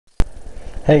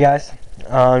Hey guys,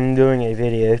 I'm doing a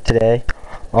video today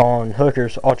on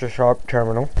Hookerz Ultra Sharp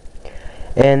Terminal,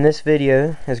 and this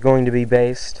video is going to be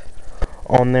based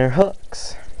on their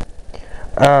hooks.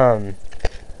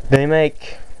 They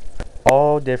make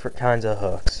all different kinds of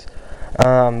hooks.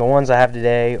 The ones I have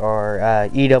today are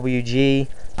EWG,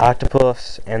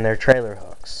 Octopus, and their trailer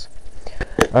hooks.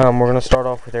 We're going to start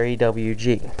off with their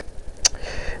EWG.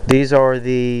 These are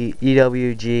the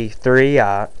EWG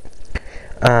 3-aught.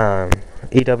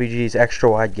 EWG's extra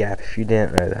wide gap, if you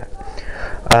didn't know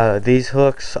that. These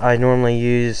hooks I normally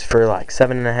use for like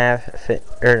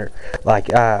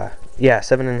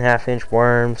 7.5 inch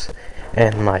worms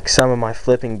and like some of my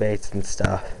flipping baits and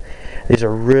stuff. These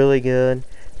are really good.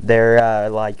 They're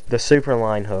like the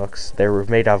Superline hooks. They're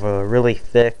made of a really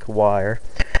thick wire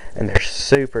and they're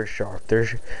super sharp.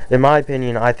 In my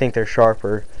opinion, I think they're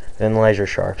sharper than laser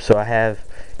sharp. So I have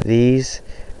these.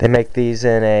 They make these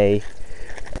in a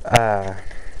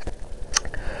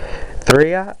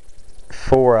 3-aught,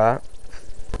 4-aught,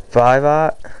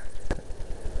 5-aught,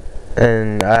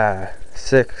 and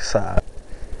 6-aught.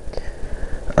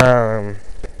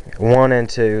 1 and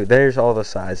 2. There's all the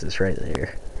sizes right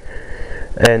there.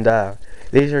 And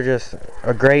these are just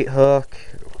a great hook,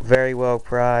 very well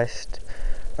priced.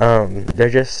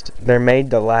 They're made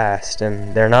to last,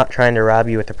 and they're not trying to rob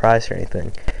you with the price or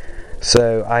anything.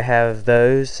 So I have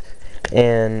those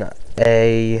in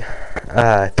a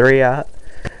 3-aught,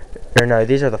 or no,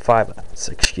 these are the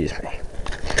 5-aughts, excuse me.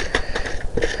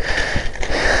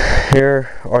 Here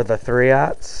are the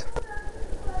 3-aughts.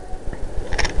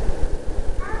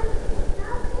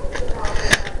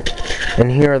 And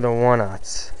here are the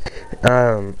 1-aughts.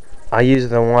 I use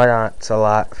the 1-aughts a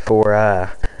lot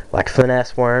for like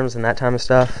finesse worms and that type of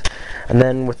stuff. And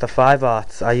then with the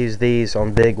 5-aughts, I use these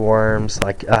on big worms,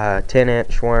 like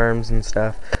 10-inch worms and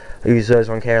stuff. I use those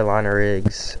on Carolina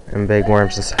rigs and big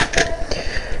worms and stuff.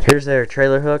 Here's their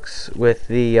trailer hooks with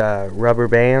the rubber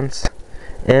bands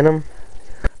in them.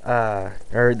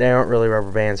 Or they aren't really rubber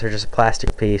bands, they're just a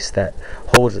plastic piece that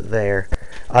holds it there.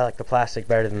 I like the plastic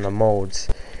better than the molds.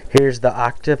 Here's the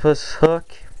Octopus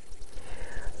hook.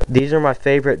 These are my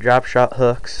favorite drop shot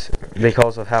hooks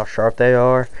because of how sharp they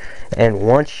are. And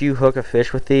once you hook a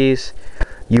fish with these,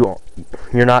 you're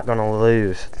not going to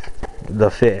lose the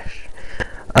fish.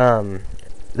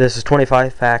 This is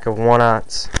 25 pack of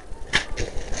 1-aughts,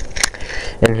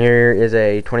 and here is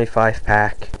a 25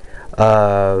 pack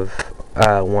of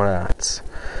 1-aughts.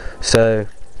 So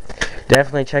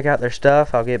definitely check out their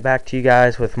stuff. I'll get back to you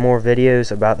guys with more videos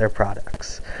about their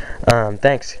products.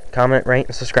 Thanks. Comment, rate,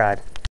 and subscribe.